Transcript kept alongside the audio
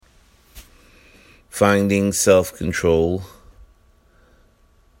Finding self-control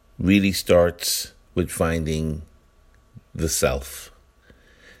really starts with finding the self.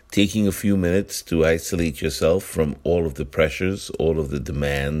 Taking a few minutes to isolate yourself from all of the pressures, all of the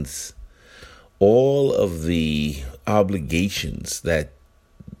demands, all of the obligations that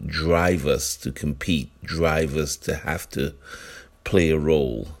drive us to compete, drive us to have to play a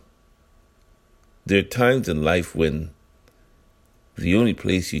role. There are times in life when the only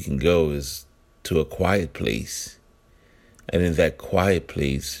place you can go is to a quiet place, and in that quiet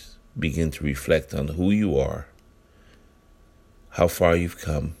place begin to reflect on who you are, how far you've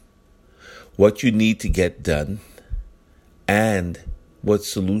come, what you need to get done, and what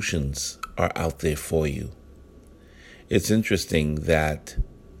solutions are out there for you. It's interesting that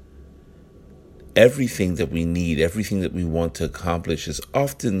everything that we need, everything that we want to accomplish is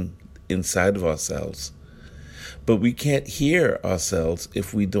often inside of ourselves. But we can't hear ourselves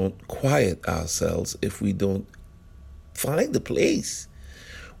if we don't quiet ourselves, if we don't find a place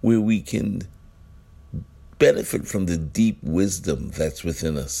where we can benefit from the deep wisdom that's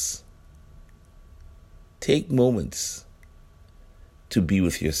within us. Take moments to be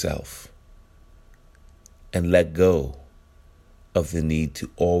with yourself and let go of the need to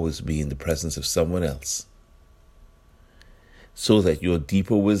always be in the presence of someone else, so that your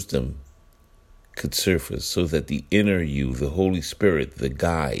deeper wisdom could surface, so that the inner you, the Holy Spirit, the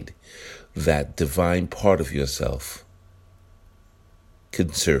guide, that divine part of yourself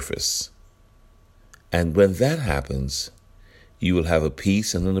can surface. And when that happens, you will have a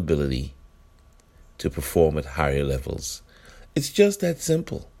peace and an ability to perform at higher levels. It's just that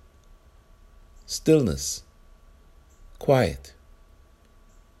simple. Stillness, quiet,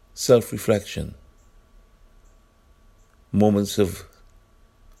 self-reflection, moments of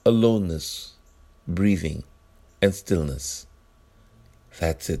aloneness, breathing, and stillness.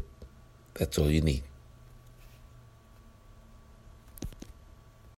 That's it. That's all you need.